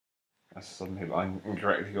That's some people I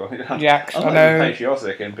incorrectly call it. Jax, I'm hello. like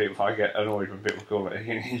patriotic and people, I get annoyed when people call it a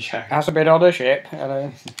Union Jack. That's a bit on the ship.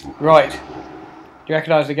 Hello. Right. Do you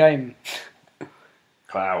recognise the game?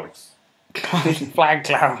 Clouds. Flag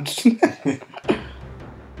clouds.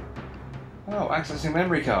 Oh, accessing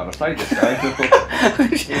memory card. I played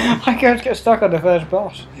this game. I can't get stuck on the first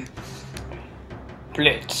boss.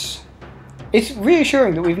 Blitz. It's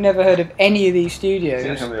reassuring that we've never heard of any of these studios.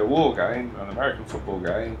 It's going to be a war game, an American football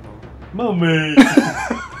game. Mummy!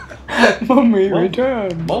 Mummy,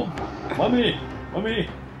 return! Mummy!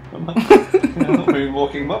 Mummy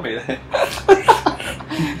walking mummy there.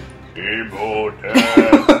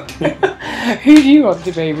 Who do you want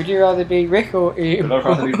to be? Would you rather be Rick or Ian? Would I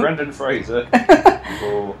rather be Brendan Fraser?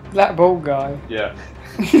 Or... that bald guy? Yeah.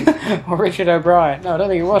 Or Richard O'Brien? No, I don't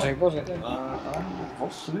think it was it, was it?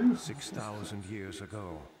 6,000 years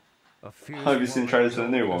ago. Have you seen trailers for the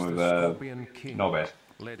new one with Knobhead?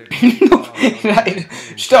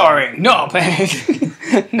 Starring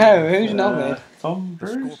Knobhead. No, who's Knobhead? Tom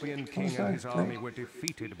Cruise?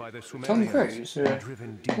 Tom Cruise?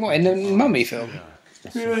 What, in the Mummy film?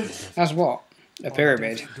 That's what? A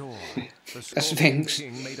pyramid. A sphinx.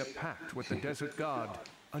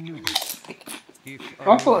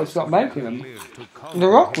 I thought it's not making them. The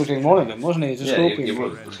Rock was in one of them, wasn't he? As a Scorpion. Yeah, he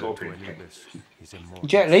was the Scorpion King.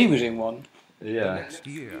 Jet Li was in one. Yeah.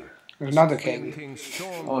 There was another king.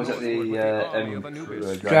 Oh, is that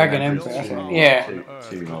the Dragon Emperor, I think. Yeah.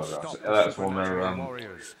 That was one where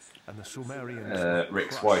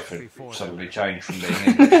Rick's wife had suddenly changed from being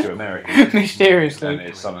English to American. Mysteriously. And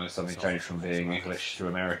his son had suddenly changed from being English to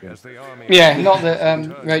American. Yeah, not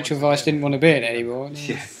that Rachel Weisz didn't want to be in it anymore.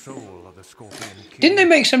 Yeah. Didn't they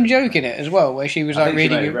make some joke in it as well, where she was like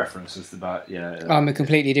reading? She made references about I'm a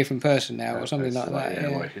completely different person now, or something like that. Yeah,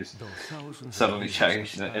 where she's suddenly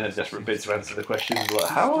changed in a desperate bid to answer the questions like,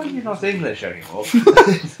 "How are you not English anymore?"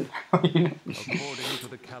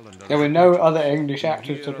 There were no other English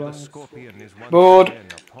actors to play. Bored.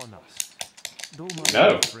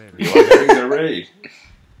 No, you are going to read.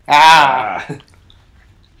 Ah.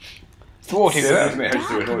 Thwarted. Yeah, that's me. I used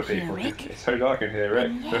to annoy people. It's so dark in here,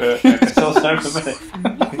 Rick. It's all time for me.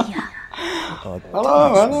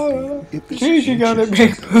 Hello. Cheese, you got a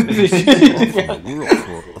big pussy. For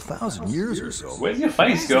 1,000 years or so. Where's your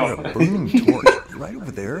face gone? A burning torch right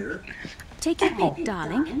over there. Take your pick,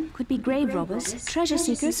 darling. Could be grave robbers, treasure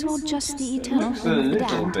seekers, or just the eternal Looks a home of the little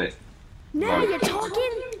damned. bit. Now you're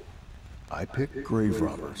talking. I pick grave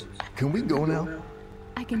robbers. Can we go now?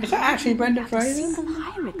 I can Is that actually Brendan a Fraser? single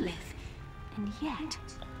hieroglyph, and yet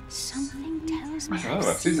something tells me Oh, I've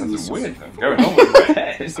that seems seen like a weird something thing going on with my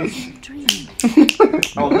head. in a dream.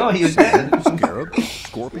 Oh no, you're dead. Scarab?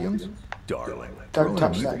 Scorpions? Darling. Don't throw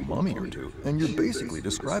touch in a that. mummy or two, and you're basically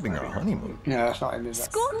describing our honeymoon. No, that's not him, is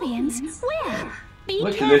that? Scorpions? Where? Be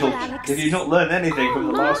Look, you careful, little. Alex. Did you not learn anything from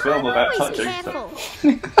the last film about Always touching careful.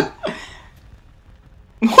 stuff?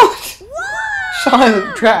 What?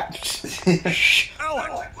 Silent traps.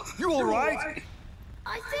 Alex, you alright?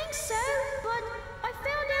 I think so, but I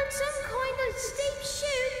found out some kind of steep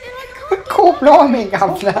chute and I can't Cool blimey,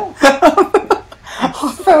 Governor. I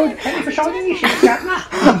found for shiny issues, Governor.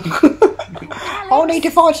 I'll need to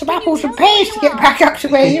find some apples and pears to get back up to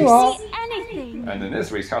where you are. See anything? And in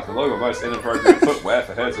this week's catalog of most inappropriate footwear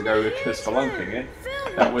for her to go spelunking in.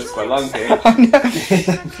 That was spelunking.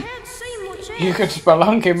 can't see much else. You could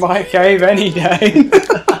spelunk in my cave any day.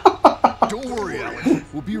 Don't worry, Alex.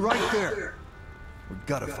 We'll be right there. We've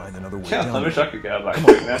got to find another way Yeah, down. I wish I could get out of that Come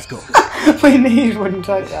quick on, now. let's go. My knees wouldn't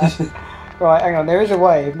take that. Right, hang on, there is a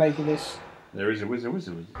way of making this. There is a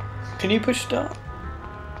wizard. Can you push start?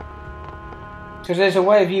 Because there's a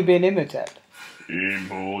way of you being Imhotep.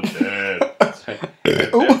 Imhotep.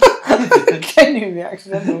 Genuinely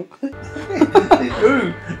accidental.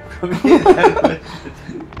 Ooh! Come here.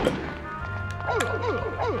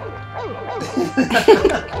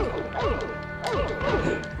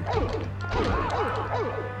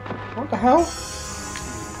 What the hell?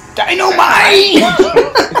 Dynamite!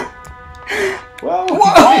 Well,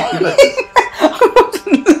 I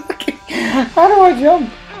wasn't looking. How do I jump?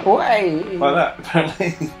 Way. like that,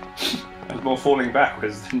 apparently. There's more falling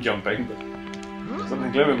backwards than jumping.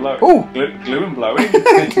 Something glue and blowing. Ooh. Glue and blowing.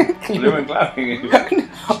 Glue and glowing.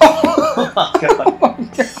 Oh my god.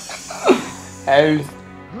 Health.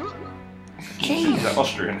 Is Jeez. that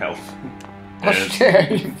Austrian health?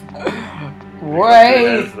 Australian. Way.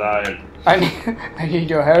 Yes, that. I need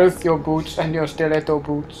your health, your boots, and your stiletto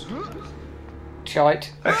boots.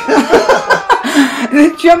 Shite.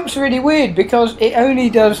 The jump's really weird because it only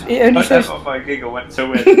does. It only says. My giggle went to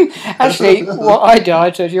win. Actually, what I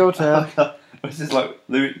died says your turn. This is like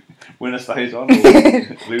winner stays on. Or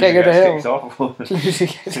loser King of the gets hill. kicked off. Loser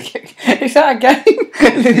gets kicked. Is that a game?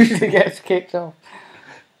 Loser gets kicked off.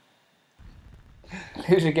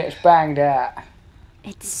 Loser gets banged out.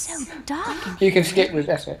 It's so dark in You can skip with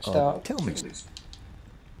that's it. Start. Tell me.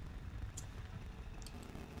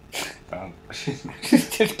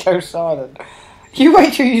 Just go silent. You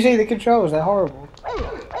wait till you see the controls. They're horrible.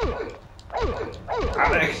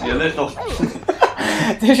 Alex, you little.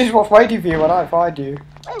 This is what's waiting for you when I find you.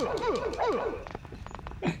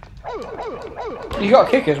 You got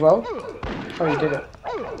a kick as well. Oh, you did it.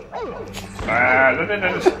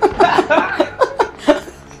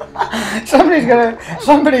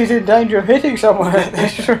 Somebody's in danger of hitting someone at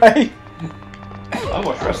this rate. I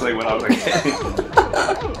watched wrestling when I was a kid.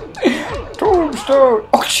 Tombstone.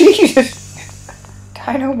 Oh Jesus!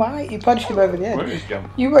 Dynamite! You punched him over the edge. Where is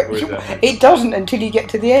jump? It doesn't until you get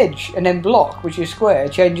to the edge, and then block, which is square,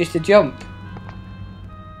 changes to jump.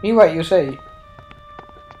 You wait, you'll see.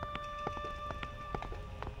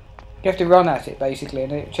 You have to run at it basically,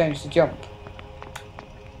 and then it changes to jump.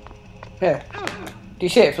 Yeah. Do you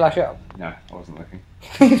see it flash up? No, I wasn't looking.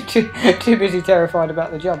 too busy terrified about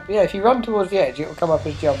the jump. Yeah, if you run towards the edge, it will come up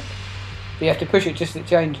as jump. But you have to push it just as it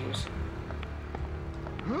changes.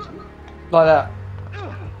 Like that.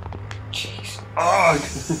 Jeez.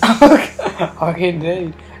 Oh,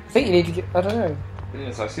 indeed. I think you need to get. I don't know.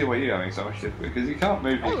 Yes, I see why you're having so much difficulty because you can't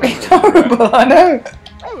move your It's camera. horrible, I know.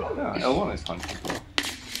 No, L1 is punching.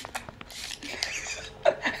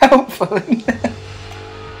 Helpful. There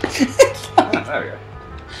we go.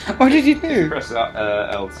 What did you do? Press that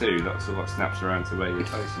L2, that sort of like snaps around to where you're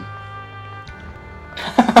facing.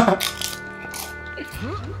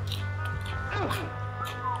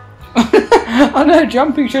 I know,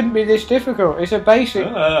 jumping shouldn't be this difficult. It's a basic.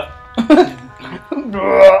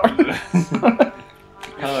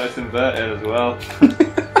 Oh, it's inverted as well.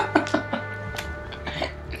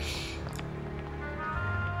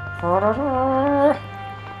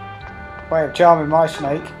 Way of charming my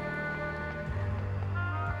snake.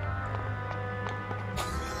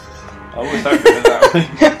 I was hoping that way.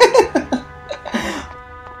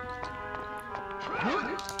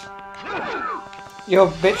 Your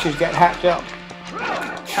bitch is getting hacked up.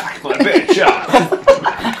 Hack my bitch up!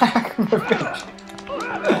 For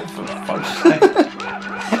fuck's sake.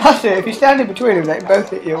 That's it, if you stand in between them, they can both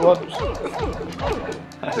hit you at once.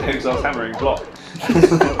 That's it, because I was hammering block.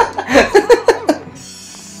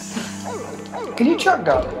 Can you chuck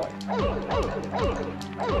guard it?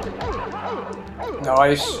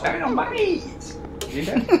 Nice. Having on mate! You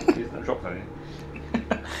don't? He's not dropped anything.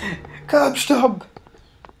 Curb stomp!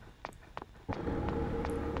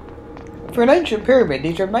 For an ancient pyramid,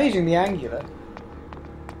 these are amazingly angular.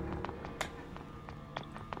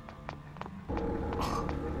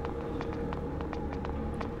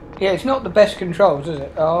 Yeah, it's not the best controls, is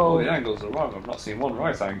it? Oh, Oh, the angles are wrong. I've not seen one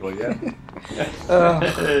right angle yet.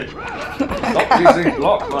 uh, Stop using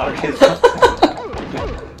block markers.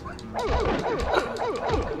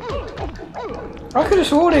 I could have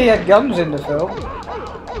sworn he had guns in the film.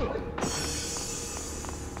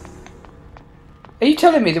 Are you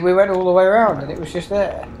telling me that we went all the way around and it was just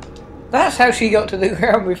there? That's how she got to the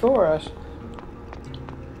ground before us.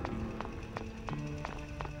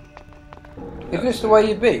 Is this the way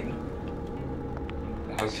you've been?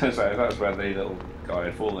 I was going to say, if that's where the little guy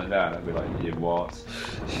had fallen down, I'd be like, you what?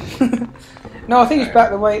 No, I think it's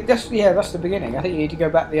back the way. That's the beginning. I think you need to go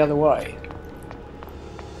back the other way.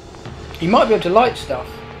 You might be able to light stuff.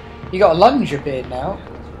 You got a lunge appeared now.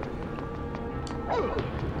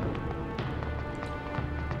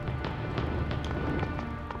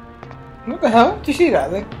 What the hell? Do you see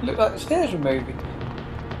that? They look like the stairs were moving.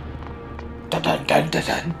 Dun dun dun dun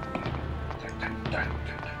dun.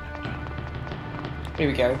 Here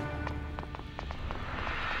we go.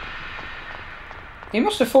 He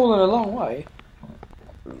must have fallen a long way.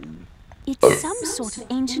 It's some sort of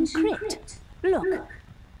ancient crypt. Look.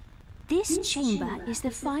 This chamber is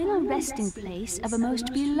the final resting place of a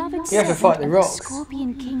most beloved You have to servant fight the of rocks. the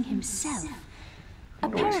Scorpion King himself.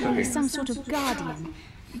 Apparently he's some sort of guardian.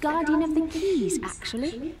 Guardian of the keys,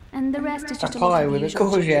 actually. And the rest is just a lot pie of with a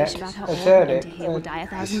usual courgette. gibberish about how I've all heard who it. enter here will die a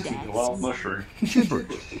thousand Wild deaths. mushroom.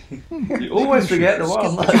 Gibberish. You always forget the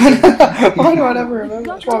wild mushroom. Why do I never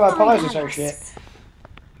remember? That's why my pies are so shit.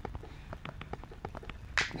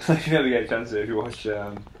 If you ever get a chance to, if you watch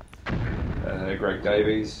Greg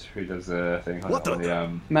Davies, who does a thing on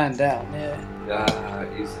the Man down, yeah.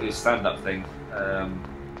 his stand-up thing,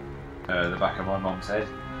 the back of my mum's head.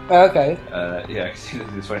 Oh, okay. Yeah, because he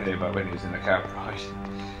does this funny thing about when he was in the cab ride.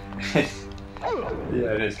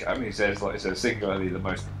 Yeah, it is. I mean, he says like it's singularly the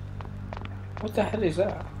most What the hell is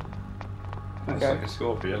that? It's Okay. like a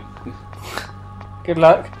scorpion. Good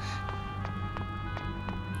luck.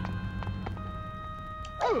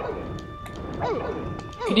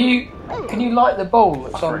 Can you light the bowl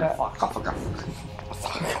that's on that?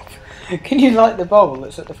 Can you light the bowl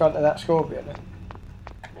that's at the front of that scorpion?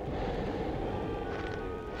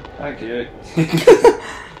 Thank you.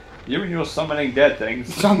 You and your summoning dead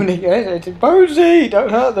things. Summoning it. Bozy,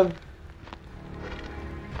 don't hurt them.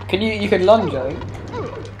 You can lunge, I think. Do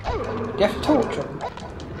you have to torch them?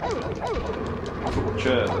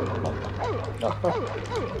 Torture.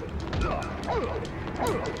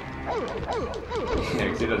 Yeah,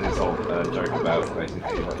 because he does this whole joke about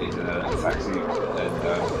basically like he's in a taxi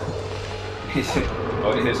and he said,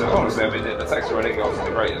 honestly, I mean, the taxi ride got off to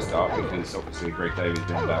the greatest start because obviously Greg Davies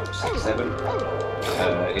been about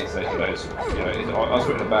 6'7". It's I was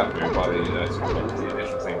put in the bathroom by the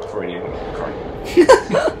initial thing before he even cried.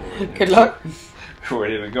 Good luck. Before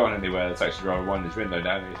he'd even gone anywhere, the taxi driver wound his window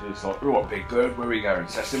down and he was like, "What, Big Bird? Where are we going?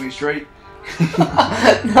 Sesame Street?"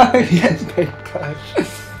 No, yes, Big Bird.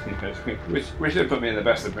 He goes, we should put me in the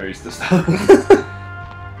best of moods to start.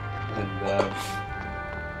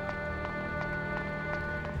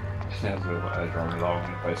 And driving along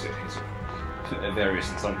and basically sort of various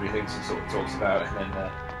and sundry things he sort of talks about, and then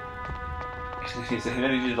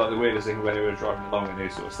he did like the weirdest thing when he was driving along and he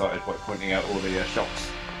sort of started like pointing out all the shops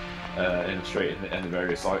in the street and the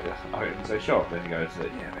various items they shop. Then he goes,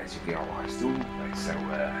 yeah, basically I store, they sell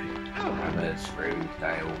hammers, screws,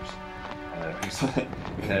 nails.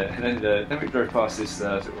 And then we drove past this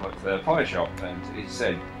sort of like the pie shop, and he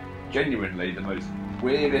said, genuinely the most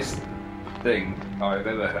weirdest thing I've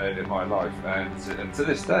ever heard in my life, and to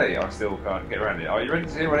this day I still can't get around it. Are you ready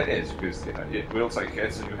to hear what it is? Because we'll take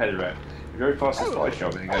it and your head around. We drove past this pie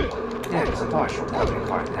shop and he goes, yeah, it's a pie shop, lovely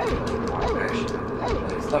pie there,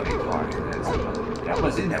 it's lovely pie. I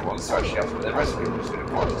was in there once actually, I thought the recipe was going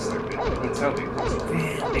to pie, so it would tell me it was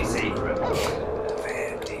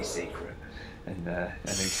very secret. And then,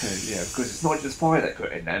 because it's not just pie they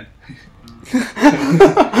put in them.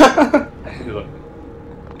 And you're like,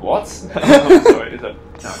 what? I'm sorry. He's like,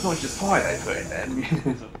 no, it's not just pie they put in them.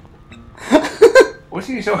 What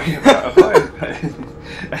are you talking about?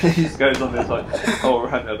 And he just goes on this like whole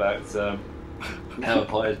rant about how a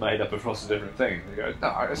pie is made up of lots of different things. He goes, no,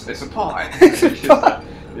 it's a pie.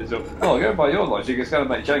 Oh, going by your logic, it's going to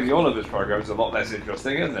make Jamie Oliver's programs a lot less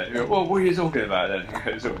interesting, isn't it? You go, well, what are you talking about then?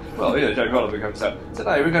 He goes, well, Jamie Oliver comes out,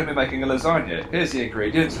 today we're going to be making a lasagna. Here's the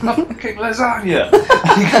ingredients. Fucking lasagna!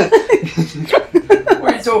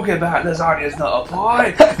 What are you talking about? Lasagna's not a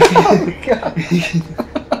pie!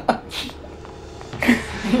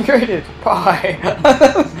 Ingredient pie.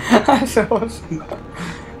 That's awesome.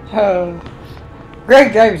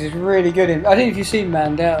 Greg Davies is really good in. I don't know if you've seen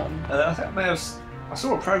Man Down. I think I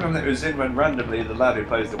saw a program that was in when randomly the lad who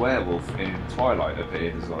plays the werewolf in Twilight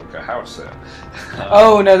appeared as like a house set.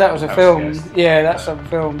 Oh no, that was a film. Guest. Yeah, that's a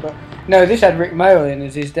film. But no, this had Rick Mail in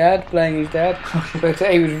as his dad, playing his dad. But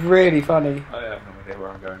he was really funny. I have no idea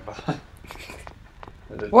where I'm going by.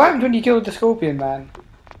 What happened when you killed the Scorpion Man?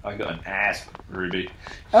 I got an asp, Ruby.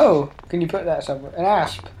 Oh, can you put that somewhere? An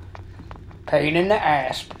asp. Pain in the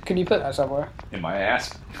asp. Can you put that somewhere? In my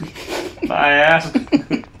asp. My asp.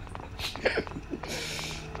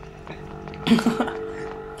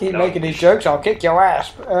 Keep making these jokes, I'll kick your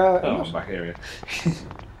ass. I'm back here.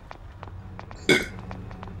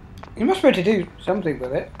 You must be able to do something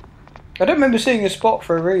with it. I don't remember seeing a spot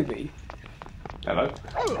for a ruby. Hello.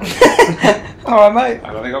 Alright, mate.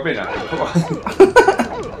 I don't think I've been at it.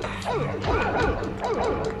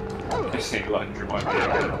 This thing like remind me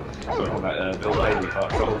of sort of on that Bill Bailey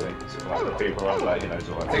part thing. Sort of like the people are like,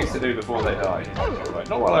 sort of things to do before they die. Sort of like,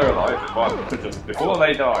 not while they're alive, but just before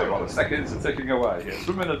they die, while the seconds are ticking away. Yeah,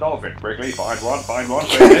 swim in a dolphin, Wrigley, find one,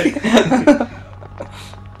 quickly.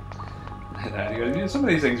 And he goes, some of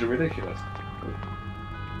these things are ridiculous.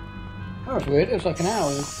 That was weird, it was like an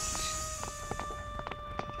owl.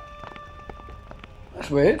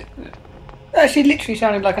 That's weird. Yeah. That actually literally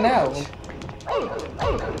sounded like an owl.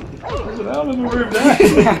 There's an owl in the room there.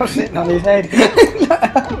 Owl sitting on his head.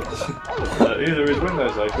 Either his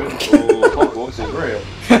window's open or Hogwarts is real.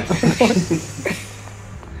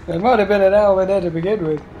 There might have been an owl in there to begin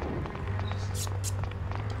with.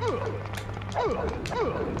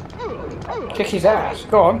 Kick his ass.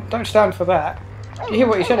 Go on, don't stand for that. Did you hear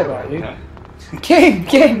what he said about you? Yeah.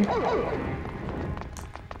 King!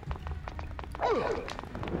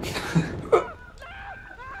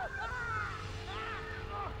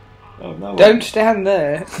 Oh, no, Don't stand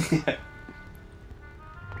there. Yeah.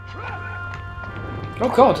 Oh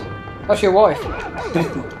god, that's your wife.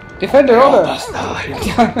 Defender honour!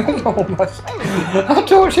 Almost Almost. I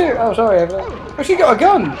torch you! Oh, sorry, Evelyn. Oh, she got a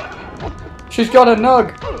gun! She's got a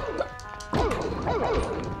nug!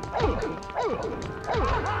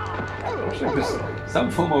 some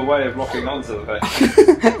formal way of locking onto the thing.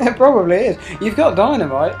 It probably is. You've got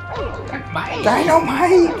dynamite.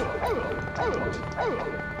 Dynamite!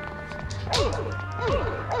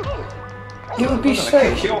 It would be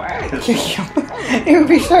so. Kick your ass. It would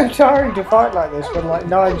be so tiring to fight like this when like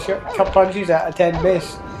 9 punches out of 10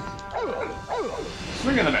 miss.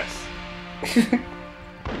 Swing and a miss.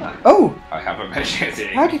 Oh! I have a machete.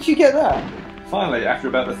 How did you get that? Finally, after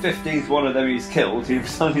about the 15th one of them he's killed, he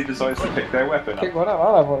suddenly decides to pick their weapon Pick up. one up.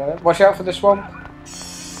 I'll have one of them. Watch out for the swamp.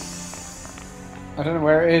 I don't know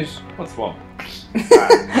where it is. What's one?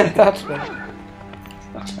 That's me.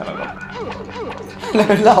 Hello. No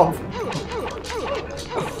love.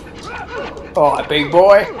 Oh, big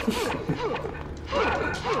boy.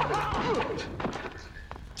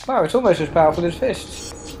 Wow, it's almost as powerful as fists.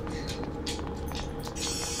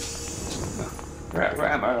 Right,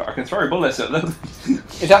 ammo. I can throw bullets at them.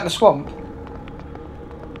 Is that the swamp?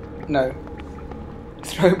 No.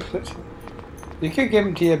 Throw bullets. You could give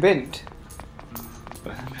him to your bint.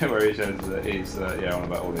 Where he says that he's on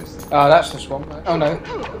about all this. Oh, that's the swamp. Oh no.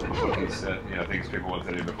 He's things people want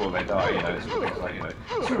to do before they die. Things like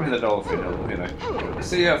swim with a dolphin, or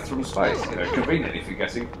see the Earth from space. Conveniently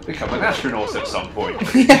forgetting, become an astronaut at some point.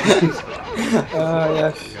 Yes.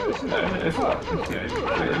 If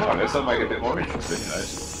that'll make it a bit more interesting.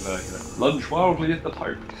 Lunge wildly at the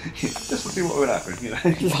Pope, just to see what would happen.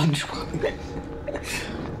 Lunge wildly.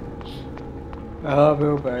 Oh,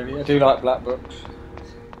 Bill Bailey. I do like black books.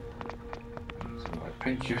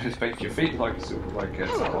 Paint your feet like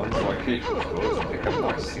talons, like eagles, and pick up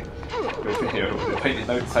nice. Paint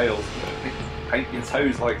your tails, paint your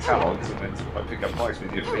toes like talons, and then pick up nice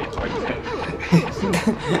with your feet.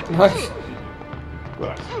 Nice.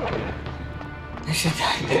 Right.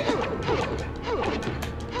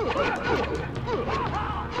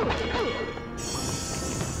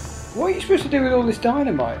 What are you supposed to do with all this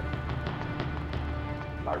dynamite?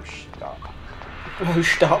 No, stop. Oh,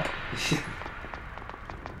 stop.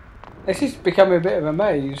 This is becoming a bit of a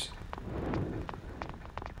maze.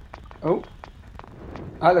 Oh.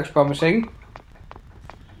 That looks promising.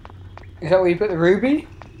 Is that where you put the ruby?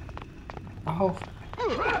 Oh.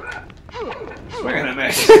 Swing and a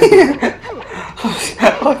miss.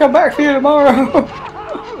 I'll come back for you tomorrow.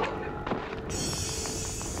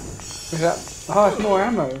 Is that... Oh, it's more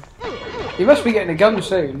ammo. You must be getting a gun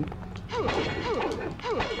soon.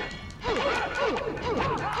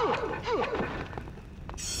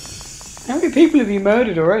 How many people have you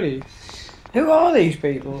murdered already? Who are these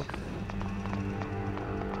people?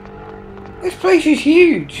 This place is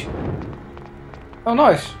huge. Oh,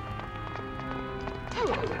 nice.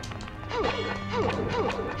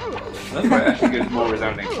 That's why it actually gives more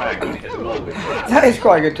resounding clang when it hits the wall. That is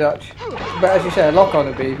quite a good touch. But as you say, a lock on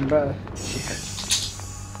would be even better.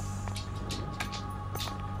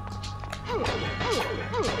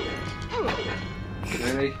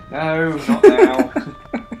 Really? No, not now.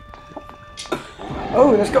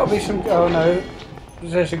 Oh, there's got to be some... Oh no.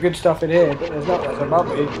 There's some good stuff in here, but there's not. There's a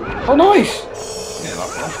mummy. Oh, nice! Yeah,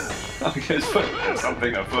 like that. I guess there's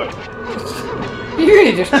something afoot. You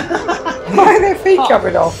really just... Why are their feet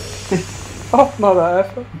coming off? Off Mother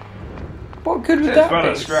Earth. What good would Just that run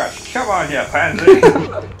a be? scratch. Come on, you pansy.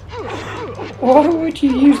 What would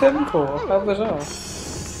you use them for? How bizarre.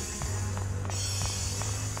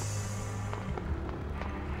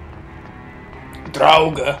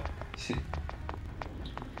 Droga.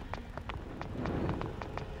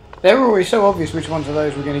 They were always so obvious which ones of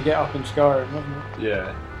those we're going to get up in Skyrim, wasn't it?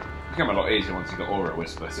 Yeah. It's become a lot easier once you've got Aura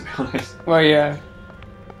Whisper, to be honest. Well, yeah.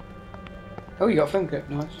 Oh, you got a film clip,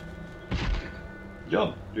 nice.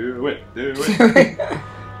 Jump. Do it. Do it.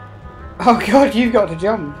 Oh god, you've got to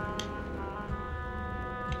jump.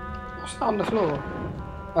 What's that on the floor?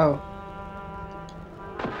 Oh.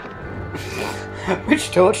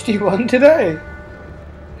 Which torch do you want today?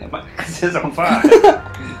 This is on fire.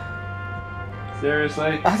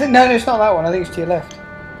 Seriously? I think no, it's not that one. I think it's to your left.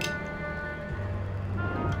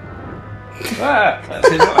 That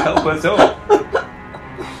did not help at all.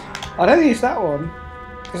 I don't think it's that one,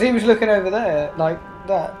 because he was looking over there like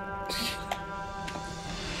that.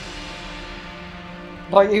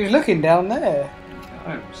 Like he was looking down there.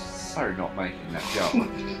 I'm so not making that jump.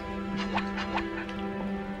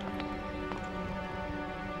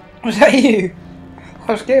 Was that you?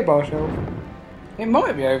 I was scared by myself. It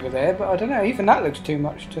might be over there, but I don't know. Even that looks too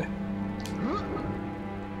much to... Yep,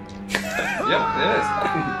 it is.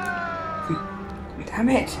 Damn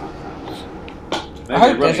it. Maybe I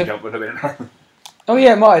hope a there's running a... jump would have been. Oh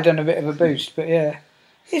yeah, it might have done a bit of a boost, but yeah.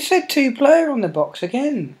 It said 2-player on the box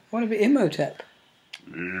again. What a bit Imhotep.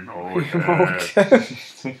 I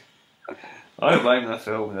don't blame the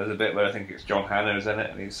film. There's a bit where I think it's John Hannah's in it,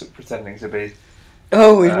 and he's sort of pretending to be.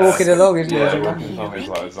 Oh, he's walking along, isn't he? Yeah, walking along. He's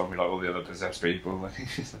like a zombie, like all the other possessed people.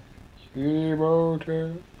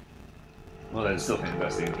 Imhotep. Well, I still think the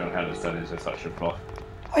best thing John Hannah's done is just such a plot.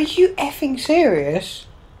 Are you effing serious?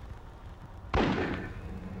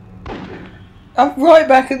 I'm right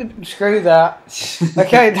back at the... Screw that.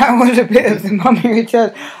 Okay, that was a bit of the Mummy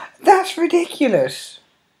Returns. That's ridiculous.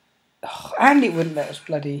 Oh, and it wouldn't let us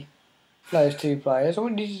bloody play as 2 players. I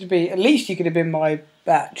wanted you to be... At least you could have been my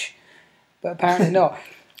batch. But apparently not.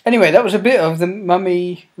 Anyway, that was a bit of the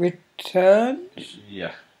Mummy Returns?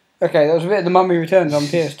 Yeah. Okay, that was a bit of the Mummy Returns on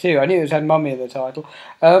PS2. I knew it had Mummy in the title.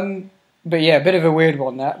 But yeah, a bit of a weird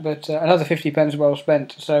one that. But another 50 pence well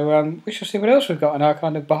spent. So we shall see what else we've got in our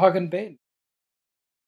kind of bargain bin.